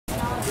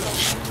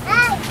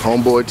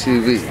Homeboy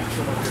TV.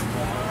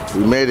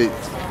 We made it.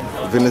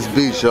 Venice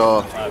Beach,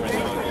 y'all.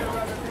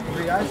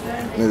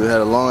 Niggas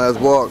had a long ass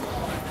walk.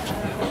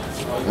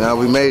 Now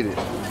we made it.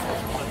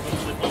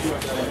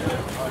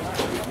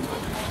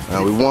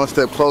 Now we one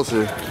step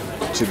closer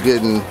to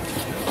getting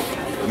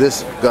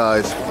this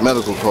guy's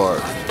medical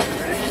card.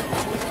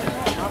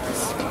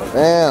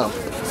 Damn,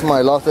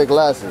 somebody lost their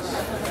glasses.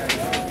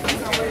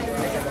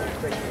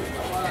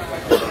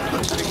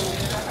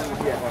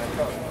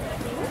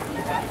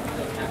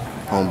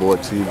 Homeboy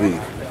TV.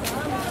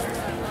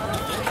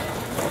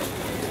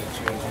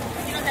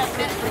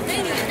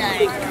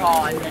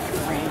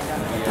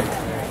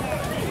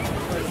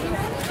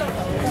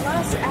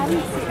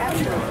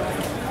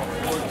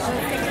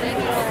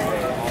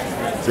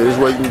 So this is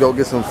where you can go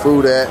get some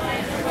food at.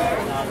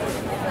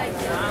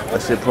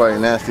 That shit probably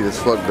nasty as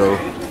fuck though.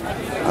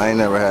 I ain't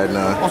never had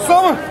none.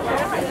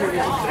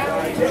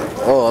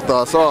 Oh, I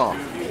thought I saw him.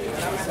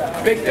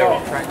 Big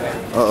dog.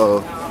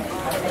 Uh-oh.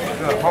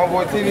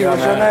 Homeboy TV,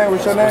 what's your name?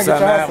 What's your name? Get your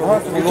hustle.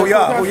 Who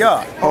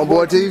y'all?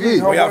 Homeboy TV.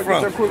 Where y'all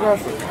from?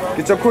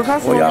 Get your quick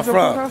hustle. Where y'all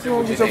from?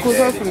 Get your quick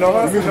hustle. No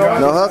hustle.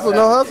 No hustle,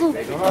 no hustle? No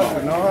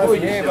hustle.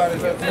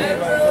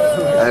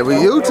 Hey, we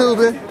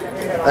YouTubing.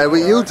 Hey,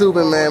 we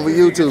YouTubing, man. We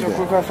YouTubing. Get your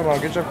quick hustle on.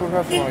 Get your quick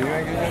hustle on. You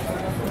ain't getting it?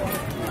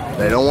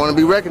 They don't want to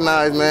be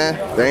recognized, man.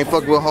 They ain't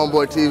fucking with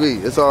Homeboy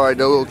TV. It's alright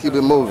though, we'll keep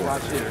it moving.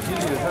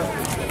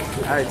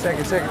 Alright, check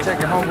it.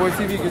 Homeboy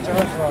TV, get your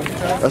hustle on.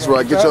 That's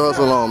right, get your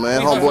hustle on,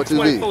 man. Homeboy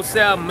TV.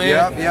 24/7, man.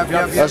 Yep.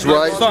 That's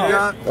right.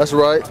 That's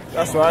right.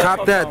 That's right.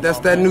 Cop that. That's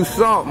that new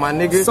salt, my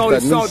nigga.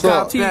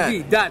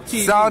 SaltySalt.tv.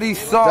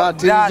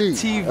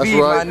 SaltySalt.tv,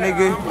 my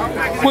nigga.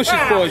 Push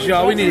it for us,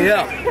 y'all. We need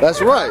help.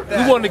 That's right.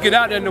 We want to get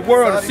out there in the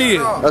world and see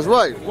it. That's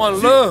right.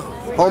 One love.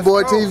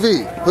 Homeboy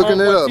TV, hooking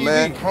it up,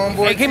 man.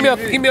 Hey, give me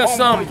a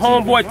some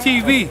Homeboy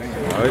TV.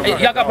 Hey,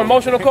 y'all got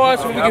promotional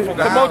cards so we can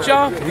promote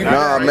y'all?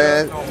 Nah,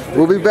 man.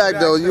 We'll be back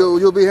though.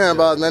 You'll be hearing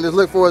about it, man. Just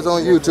look for us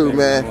on YouTube,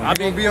 man. I'm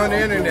gonna be on the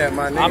internet,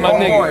 my nigga. I'm a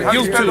nigga.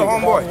 YouTube.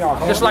 Homeboy.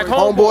 Just like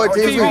Homeboy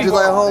TV, just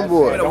like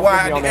Homeboy.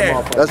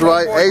 That's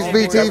right.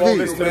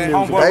 HBTV.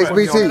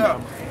 HBT.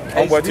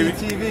 Homeboy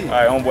TV.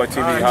 Alright, Homeboy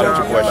TV. Holla at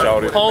your boy,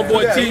 shout it.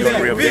 Homeboy TV.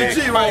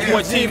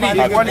 Homeboy TV.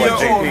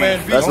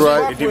 That's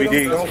right.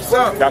 DVD,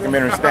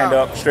 documentary, stand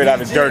up, straight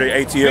out of dirty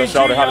ATL,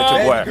 shout it, holla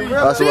at your boy.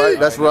 That's right.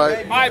 That's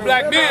right. All right,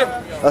 black men.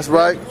 That's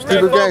right.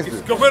 Keep it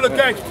gangster. Gorilla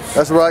gangster.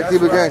 That's right.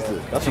 Keep it gangster.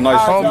 That's a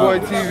nice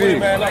Homeboy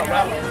TV. I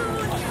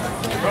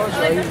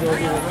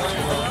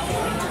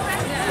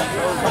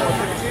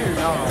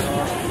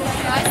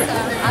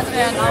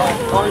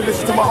only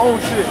listen to my own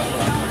shit.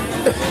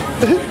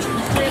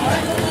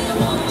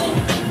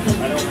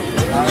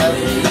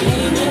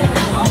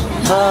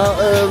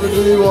 However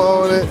do you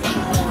want it?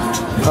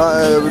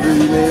 However do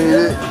you need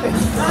it?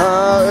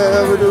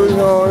 However do you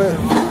want it?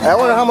 Hey, I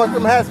wonder how much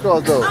them hats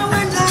cost though.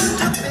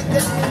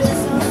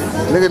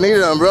 Nigga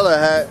needed an umbrella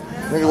hat.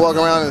 Nigga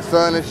walking around in the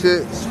sun and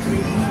shit.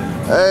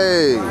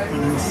 Hey,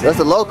 that's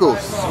the locals.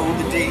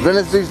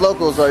 Venice Beach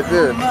locals right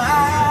there.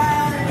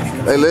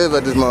 They live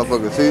at this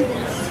motherfucker, see?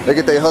 They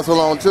get their hustle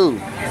on too.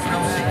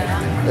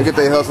 They get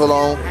their hustle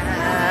on.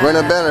 Rent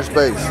a banner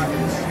space.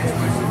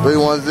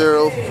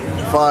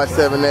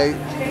 310-578.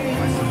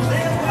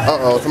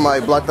 Uh-oh,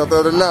 somebody blocked out the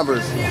other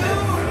numbers.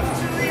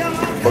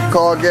 But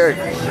call Gary,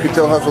 get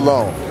your hustle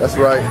on. That's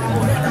right.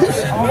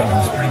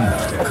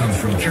 Comes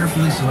from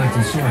carefully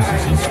selected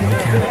sources in small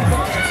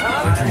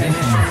campaigns.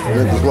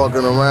 They're just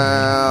walking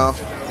around.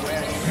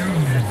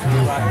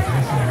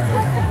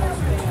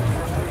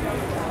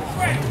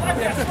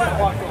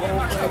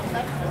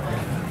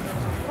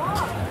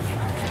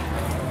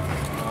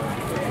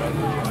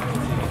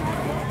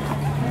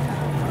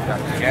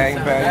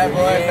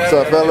 What's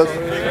up, fellas?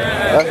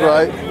 That's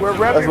right.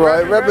 That's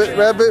right. Rep it,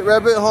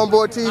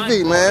 Homeboy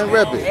TV, man.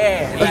 Rep it.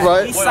 That's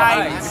right. East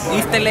Side,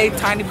 East LA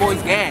Tiny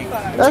Boys Gang.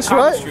 That's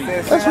right.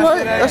 That's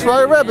right. That's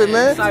right. Rep it,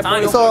 man.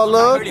 It's all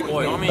love.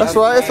 That's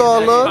right. It's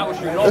all love.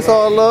 It's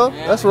all love.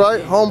 That's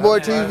right. Homeboy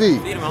TV.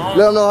 Let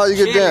them know how you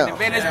get down.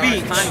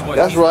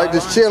 That's right.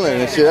 Just chilling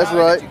and shit. That's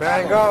right.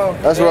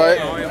 That's right.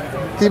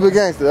 Keep it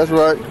gangster. That's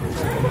right.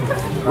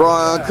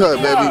 Raw and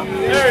uncut, baby.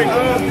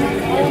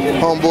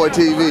 Homeboy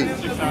TV.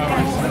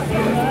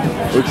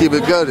 We keep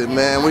it gutted,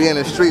 man. We in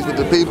the streets with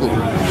the people.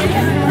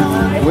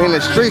 We in the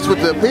streets with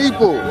the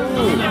people.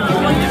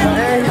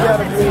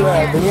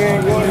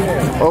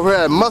 Over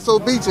here at Muscle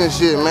Beach and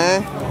shit,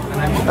 man.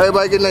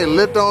 Everybody getting their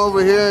lift on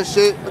over here and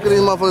shit. Look at these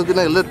motherfuckers getting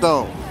their lift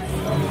on.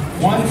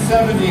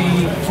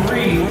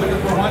 173.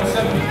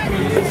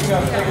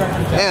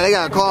 173. Man, they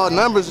gotta call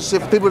numbers and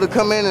shit for people to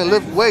come in and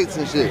lift weights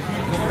and shit.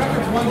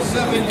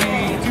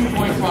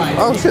 172.5.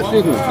 Oh shit,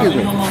 excuse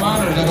me. I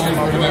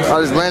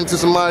just ran into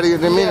somebody,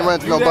 didn't mean to run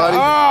into nobody.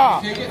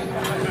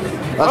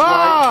 That's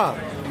right.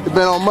 It's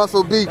been on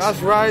Muscle Beach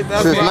since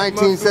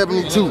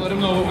 1972.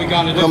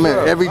 Come in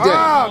every day.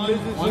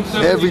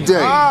 Every day.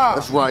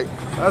 That's right.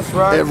 That's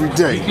right. Every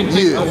day.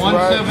 Yeah.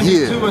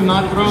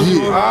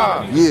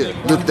 Yeah.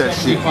 Lift that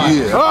shit.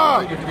 Yeah.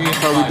 How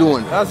we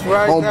doing? That's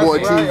right.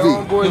 Homeboy TV.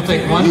 You'll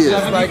take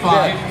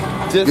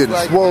 175. Getting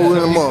like swollen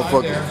in the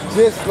motherfucker.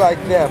 Just like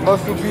that.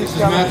 Muscle Beach,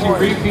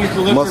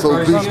 California. Muscle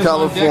Beach,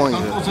 California.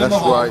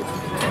 That's right.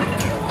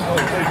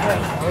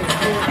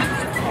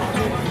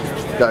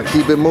 Gotta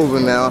keep it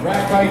moving now.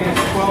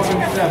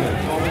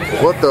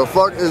 What the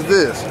fuck is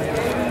this?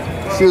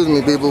 Excuse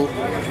me, people.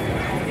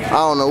 I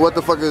don't know what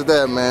the fuck is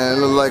that, man.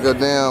 It looks like a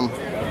damn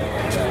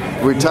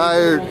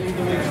retired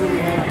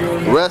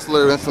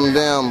wrestler in some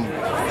damn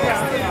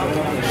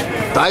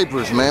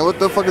diapers, man. What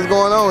the fuck is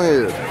going on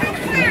here?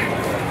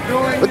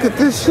 Look at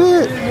this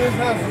shit.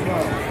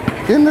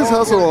 Getting this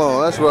hustle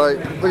on. That's right.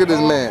 Look at this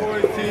man.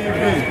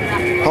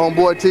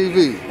 Homeboy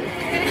TV.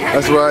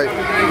 That's right.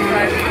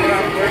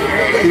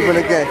 Keeping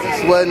the gangster,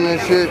 sweating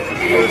and shit.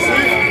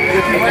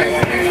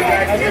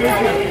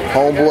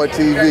 Homeboy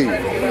TV.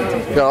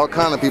 Got all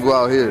kind of people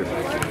out here.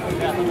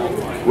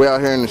 We out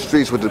here in the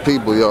streets with the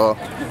people, y'all.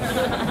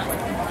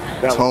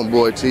 It's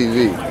Homeboy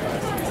TV.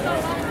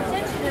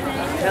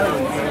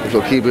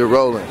 So keep it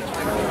rolling.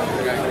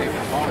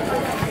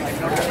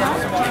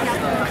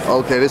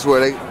 Okay, this is where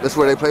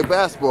they play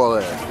basketball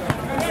at.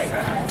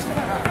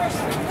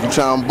 You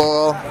trying to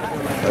ball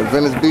at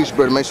Venice Beach,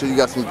 better make sure you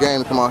got some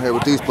game to come out here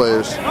with these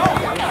players.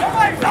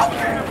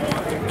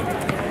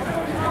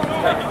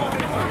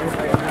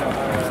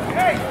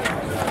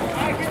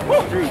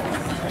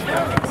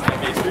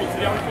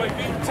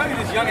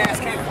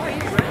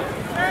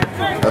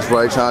 That's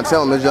right, trying to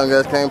tell him this young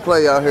ass can't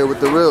play out here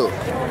with the real.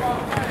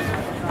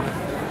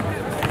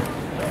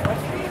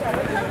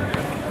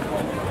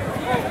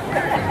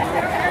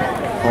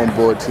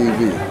 Homeboy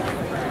TV.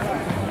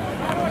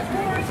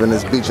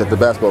 Venice Beach at the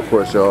basketball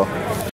court, y'all.